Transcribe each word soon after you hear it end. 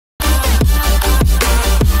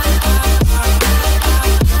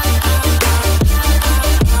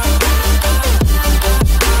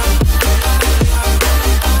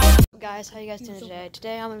how you guys doing today?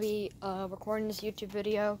 Today I'm gonna be recording this YouTube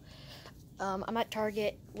video. I'm at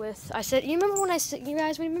Target with. You remember when I said, you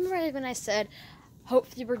guys remember when I said,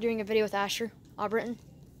 hopefully we're doing a video with Asher Albritton.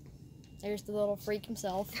 There's the little freak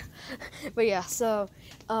himself. But yeah, so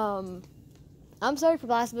I'm sorry for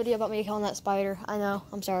the last video about me killing that spider. I know,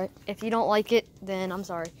 I'm sorry. If you don't like it, then I'm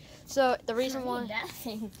sorry. So the reason why.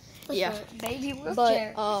 Yeah, baby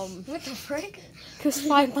wheelchair. But what the frick? Because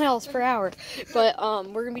 5 miles per hour. But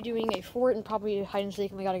we're gonna be doing a fort and probably hide and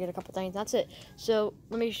seek, and we gotta get a couple things. That's it. So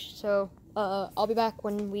I'll be back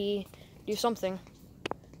when we do something.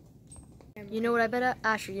 You know what I bet,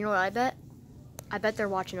 Asher? You know what I bet? I bet they're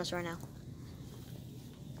watching us right now.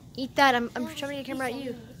 Eat that! I'm showing the camera at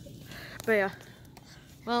you. But yeah,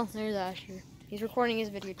 well, there's Asher. He's recording his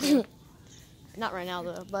video too. Not right now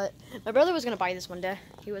though, but my brother was gonna buy this one day.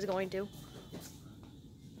 He was going to.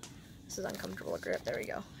 This is uncomfortable grip. There we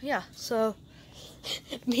go. Yeah. So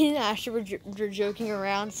me and Asher were joking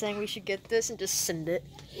around, saying we should get this and just send it.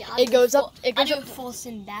 Yeah, it goes up. It goes I do up. a full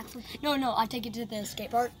send back. No. I take it to the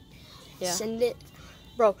skate park. Yeah. Send it.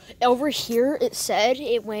 Bro, over here it said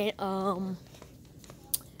it went.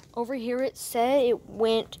 Over here it said it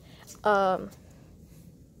went.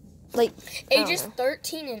 Like ages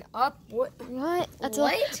 13 and up. What? That's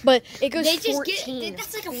what? But it goes they 14.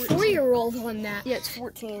 That's like a 4-year-old on that. Yeah, it's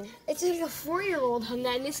 14. It's like a 4-year-old on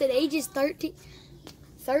that, and it said ages 13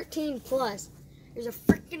 plus. There's a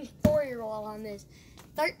freaking 4-year-old on this.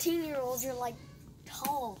 13-year-olds are like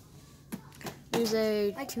tall. There's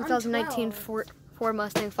a like, 2019 Ford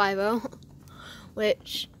Mustang 5.0,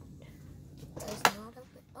 which does not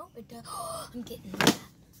open. Oh, it does. I'm getting that.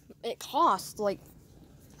 It costs like,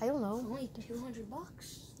 I don't know, Only $200.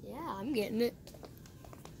 Yeah, I'm getting it.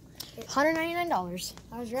 $199.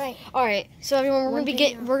 I was right. All right, so everyone,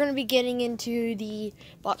 we're gonna be getting into the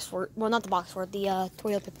box fort. Well, not the box fort, the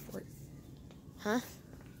toilet paper fort. Huh?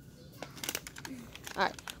 All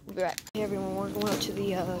right, we'll be right. Hey everyone, we're going up to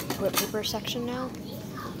the toilet paper section now.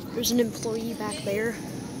 There's an employee back there.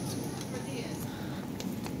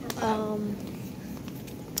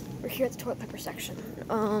 We're here at the toilet paper section.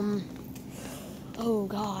 Oh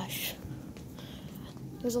gosh.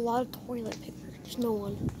 There's a lot of toilet paper. There's no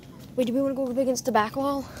one. Wait, do we want to go up against the back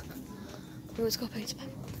wall? Let's go up against the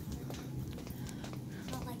back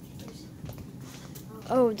wall.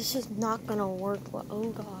 Oh, this is not gonna work well.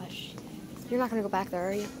 Oh gosh. You're not gonna go back there,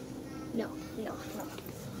 are you? No.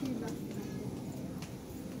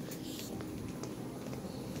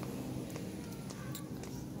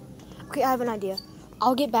 Okay, I have an idea.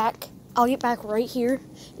 I'll get back right here,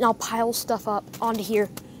 and I'll pile stuff up onto here.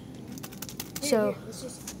 So,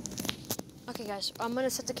 okay guys, I'm gonna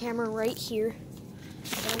set the camera right here.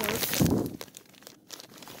 That'll work.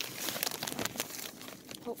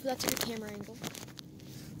 Hopefully that's a good camera angle.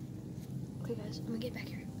 Okay guys, I'm gonna get back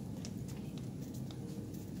here.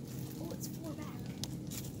 Oh, it's 4 back.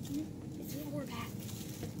 It's 4 back.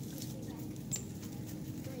 It's 4 back.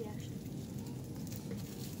 3 actually.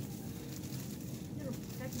 No,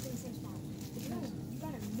 back to the same spot. You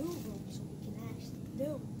gotta move them so we can actually do.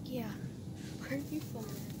 Yeah. Why aren't you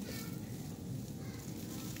filming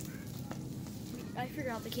I figured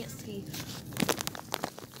out they can't ski.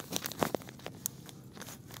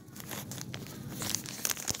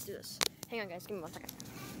 Let's do this. Hang on guys, give me 1 second.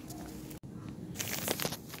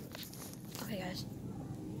 Okay guys.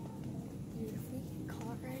 Dude, if we get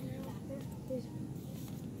caught right now,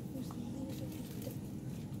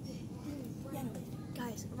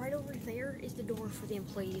 Guys, right over there is the door for the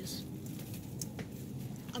employees.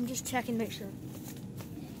 I'm just checking, make sure.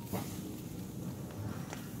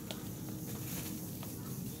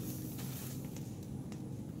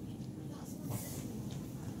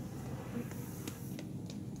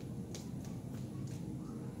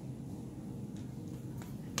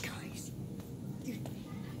 guys, dude,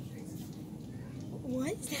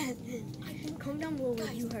 what's that? Come down below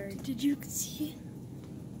what you heard. Did you see it?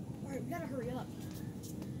 Alright, we gotta hurry up.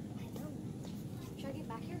 I know. Should I get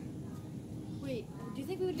back here? Wait, do you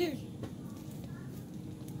think we would do?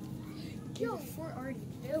 Yo, the fort already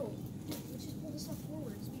built. Dude, let's just pull this stuff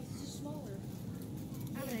forward. This is smaller.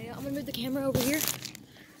 Okay, I'm gonna move the camera over here.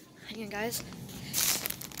 Hang on, guys.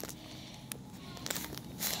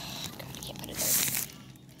 God, I can't put it there.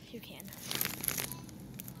 You can.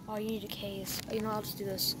 Oh, you need a case. Oh, you know, I'll just do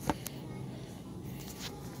this.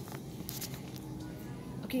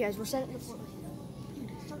 Okay, guys, we're setting the fort. Dude,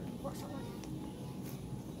 start working.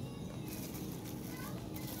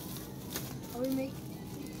 We're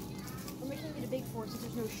making it a big fort since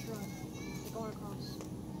there's no shrub. Like going across.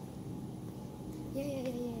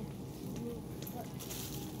 Yeah.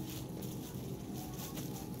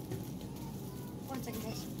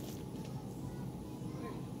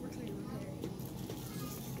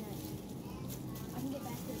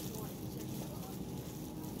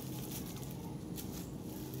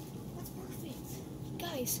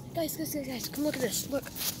 Guys, come look at this. Look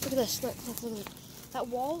at this. Look at this. That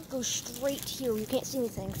wall goes straight here. You can't see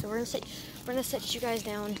anything. So we're gonna set you guys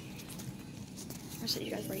down. We're gonna set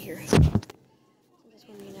you guys right here. That's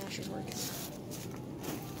gonna be an Asher's work.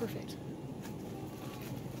 Perfect.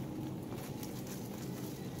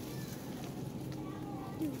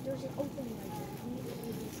 Dude, there's an opening right there.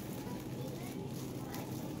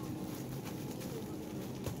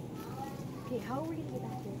 Okay, how are we gonna get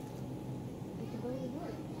back there? We can go to the door.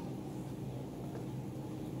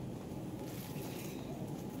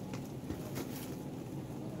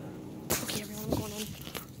 Okay, everyone, I'm going in.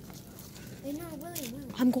 Hey, no,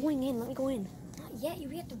 William. I'm going in. Let me go in. Not yet. You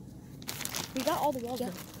have to. We got all the walls.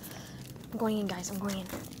 Yeah. I'm going in, guys. I'm going in.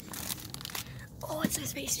 Oh, it's so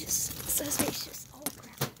spacious. It's so spacious. Oh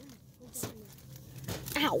crap.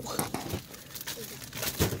 Ow.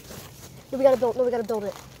 No, we gotta build. No, we gotta build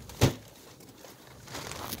it.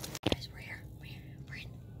 Guys, we're here. We're in.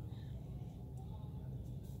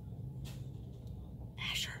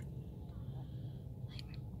 Asher.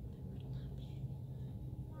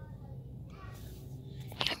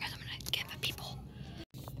 I'm gonna get the people.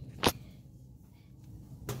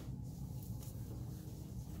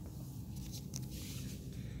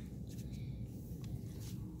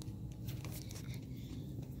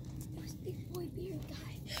 It was Big Boy Beard guy.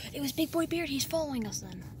 It was Big Boy Beard. He's following us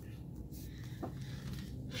then.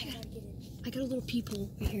 I got a little peephole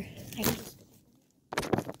right here.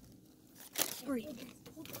 Hurry.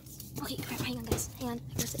 Okay, crap, hang on, guys. Hang on.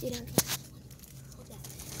 I gotta set you down.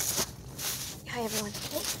 Hi, everyone.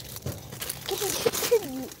 Get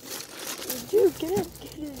in. Dude, get in.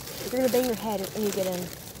 You're gonna bang your head when you get in.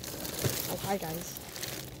 Oh, hi, guys.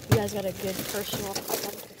 You guys got a good personal.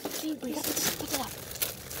 We got this. Pick it up.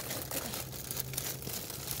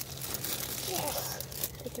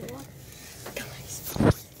 Take your walk.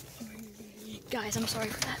 Guys, I'm sorry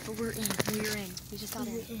for that, but we're in. We're in. We just got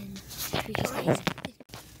in. We just got in.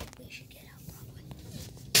 We should get out probably.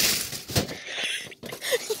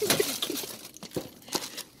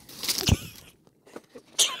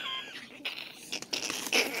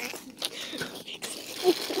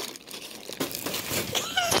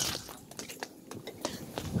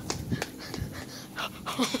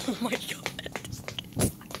 Oh my god.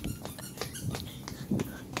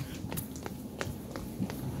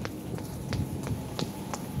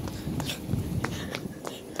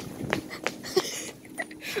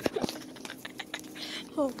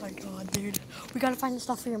 Oh my god, dude. We gotta find the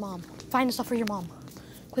stuff for your mom. Find the stuff for your mom.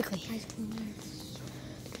 Quickly.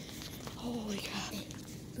 Holy crap.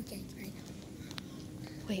 Okay, right now.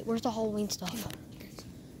 Wait, where's the Halloween stuff?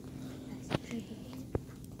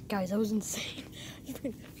 Guys, that was insane.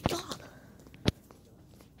 God.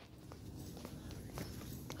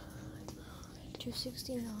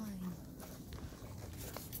 269.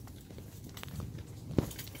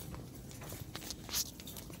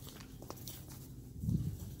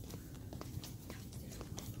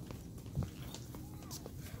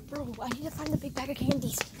 Bro, I need to find the big bag of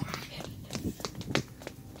candies.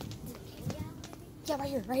 Yeah, right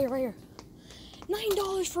here.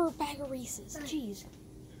 $9 for a bag of Reese's. Jeez.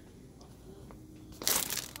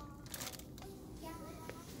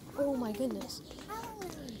 Oh my goodness.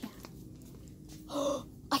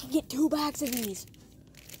 I can get 2 bags of these.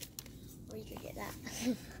 Or you could get that.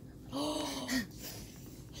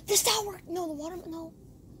 The sour. No, the water. No.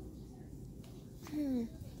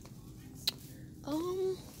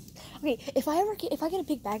 Okay, if I get a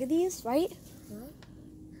big bag of these, right? Huh?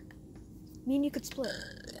 Me and you could split.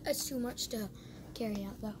 That's too much to carry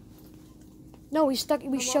out though. No, we shove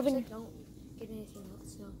in. Don't get anything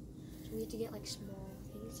else, so we have to get like small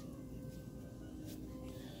things.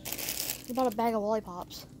 What about a bag of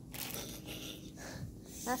lollipops?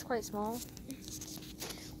 That's quite small.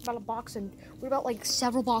 What about a box and what about like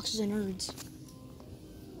several boxes of Nerds?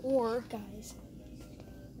 Or Guys.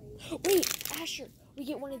 wait, Asher, we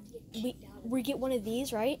get one of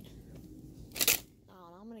these, right?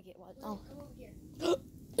 Oh, I'm gonna get one. Oh, Come over here.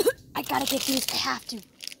 I gotta get these. I have to.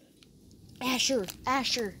 Asher, I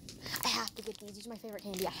have to get these. These are my favorite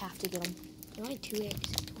candy. I have to get them. They're only 2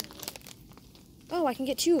 eggs. Oh, I can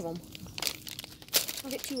get 2 of them. I'll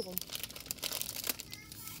get 2 of them.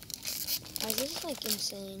 Guys, this is like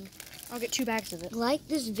insane. I'll get 2 bags of it. Like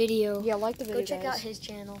this video. Yeah, like the video. Go check guys. out his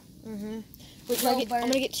channel. Wait, I'm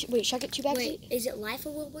gonna get 2. Wait, should I get 2 bags? Wait, is it Life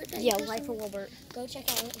of Wilbert? that Yeah, you Life of posted? Wilbert. Go check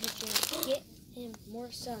out his channel. Get him more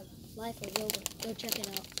subs. Life of Wilbert. Go check it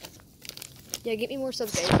out. Yeah, get me more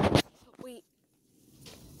subs, guys. Wait,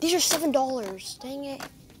 these are $7. Dang it.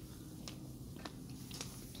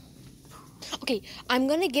 Okay, I'm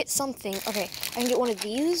gonna get something. Okay, I can get one of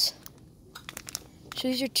these. So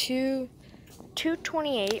these are $2.28. I'm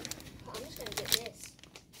just gonna get this.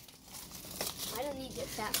 I don't need to get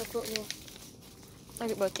fat for football. I'll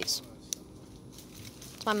get both these.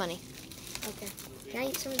 It's my money. Okay. Can I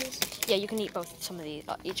eat some of this? Yeah, you can eat some of these,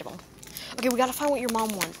 each of them. Okay, we gotta find what your mom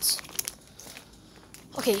wants.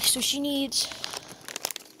 Okay, so she needs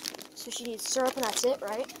syrup and that's it,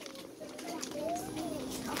 right?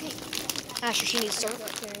 Okay. Asher, she needs syrup. I'm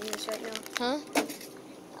not carrying this right now. Huh?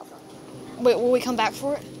 Wait, will we come back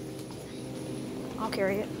for it? I'll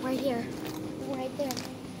carry it. Right here. Right there.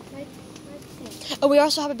 Right there. Oh, we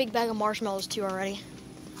also have a big bag of marshmallows too already.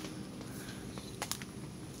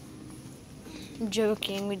 I'm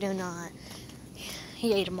joking, we do not.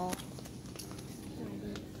 He ate them all.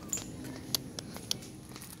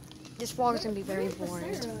 This vlog is gonna be very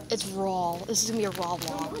boring. It's raw. This is gonna be a raw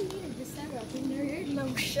vlog. There's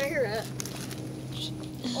no syrup.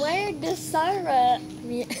 Where's the syrup?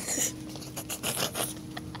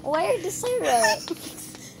 Where's the syrup?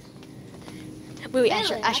 Wait,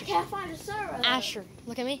 Asher, Really? Asher, I can't find the syrup. Asher,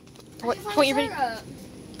 look at me. I What? can't find Point the your video. syrup.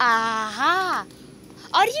 Aha!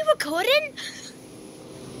 Are you recording?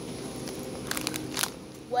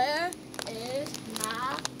 Where is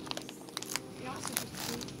my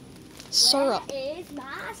Syrup. Where is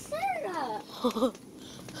my syrup?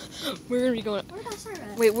 We're gonna be going. Where's my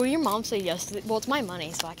syrup? Wait, will your mom say yes to it? Well, it's my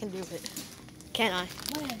money, so I can do it. Can't I?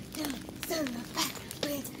 Where's the syrup?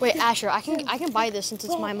 Wait, Asher, I can buy this since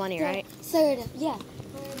it's my money, right? Syrup, yeah.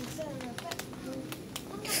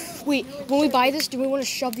 Wait, when we buy this, do we want to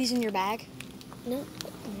shove these in your bag? No.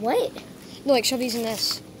 Wait. No, like shove these in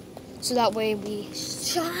this, so that way we.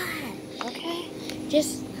 Shut. Okay.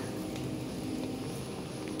 Just.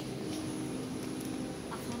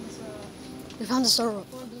 We found the syrup.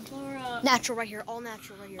 Natural right here, all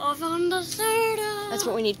natural right here. I found the syrup. That's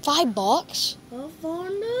what we need. $5. I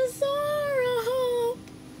found the syrup.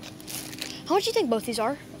 How much do you think both these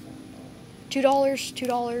are? $2,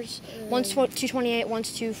 $2. One's $2.28,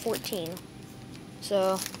 one's $2.14.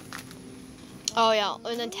 So. Oh yeah,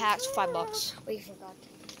 and then tax $5. We forgot.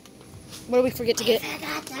 What did we forget to get?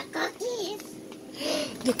 Forgot the cookies.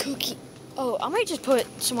 The cookie. Oh, I might just put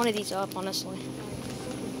some one of these up, honestly. I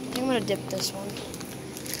think I'm gonna dip this one.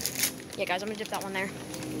 Yeah, guys, I'm gonna dip that one there.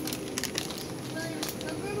 Let's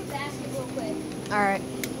grab a basket real quick. All right.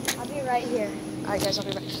 I'll be right here. All right, guys, I'll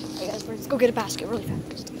be back. Hey, guys, let's go get a basket really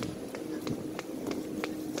fast.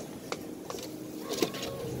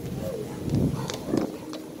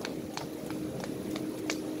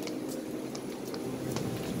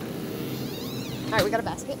 All right, we got a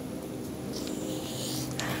basket.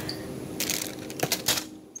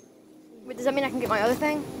 Wait, does that mean I can get my other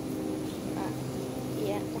thing?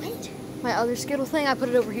 Yeah. What? My other Skittle thing? I put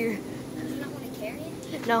it over here. Do you not want to carry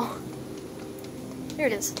it? No. Here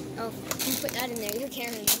it is. Oh, you put that in there. You're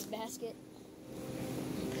carrying this basket.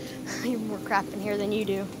 You have more crap in here than you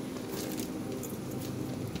do.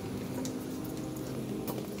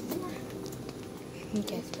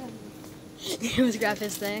 Okay. Let's grab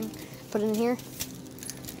his thing. Put it in here.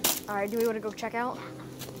 Alright, do we want to go check out?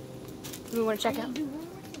 Do we want to check out?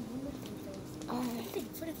 Oh,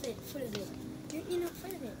 for the vid. You know, for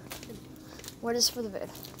the vid. What is for the vid?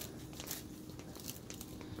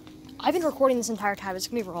 I've been recording this entire time. It's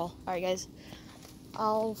going to be raw. Alright, guys.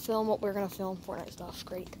 I'll film what we're going to film. Fortnite stuff.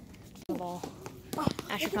 Great. The ball.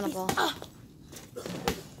 Asher found a ball.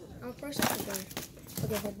 I'll press it again.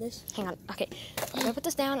 Okay, hold this. Hang on. Okay. I'm going to put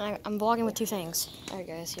this down, and I'm vlogging with two things. Alright,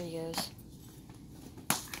 guys. Here he goes.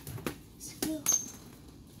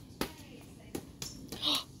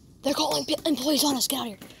 They're calling employees on us. Get out of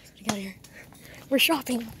here. Get out of here. We're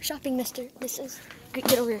shopping. We're shopping, mister. Mrs.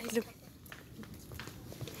 Get over here. Get over.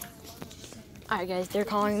 Alright, guys. They're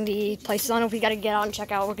calling the places on. We got to get out and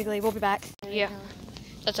check out. We'll be back. Yeah.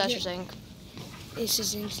 That's what you're saying. This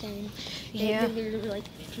is insane. Yeah. They're like,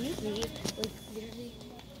 can you leave? Like, literally.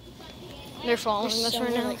 They're following us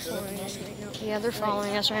right now. Like, following us right now. Yeah, they're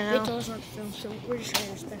following us right They now. told us not to film, so we're just trying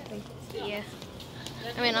to respect them. Yeah.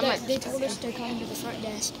 I mean, I'm like. They told us to come to the front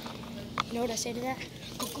desk. You know what I say to that?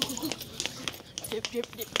 Go, go, go, go. Dip, dip,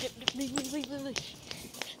 dip, dip, dip, leave.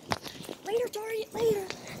 Later, Target, later.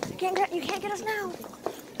 You can't get us now.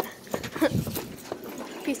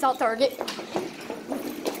 Peace out, Target.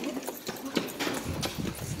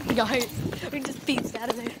 Guys, we just beats out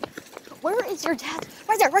of there. Where is your dad?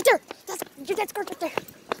 Right there, right there. That's your dad's car right there.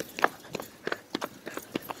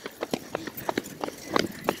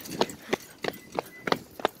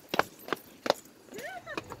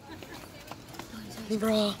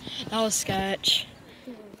 Bro, that was sketch.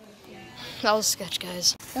 That was sketch,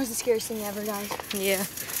 guys. That was the scariest thing ever, guys. Yeah.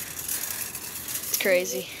 It's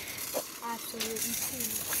crazy. so you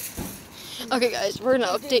see. Okay, guys, we're gonna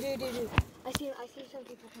update. Dude. I see some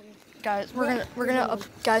people coming. Guys, we're gonna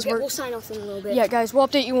guys, we'll sign off in a little bit. Yeah, guys, we'll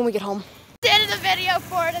update you when we get home. The end of the video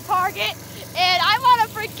for the Target, and I'm on a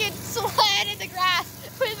freaking sled in the grass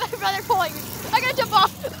with my brother pulling me. I gotta jump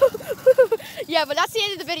off. Yeah, but that's the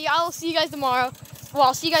end of the video. I'll see you guys tomorrow. Well,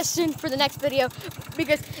 I'll see you guys soon for the next video,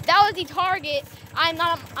 because that was the Target. I'm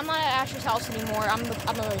not at Asher's house anymore. I'm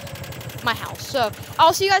at my house. So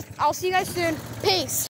I'll see you guys soon. Peace.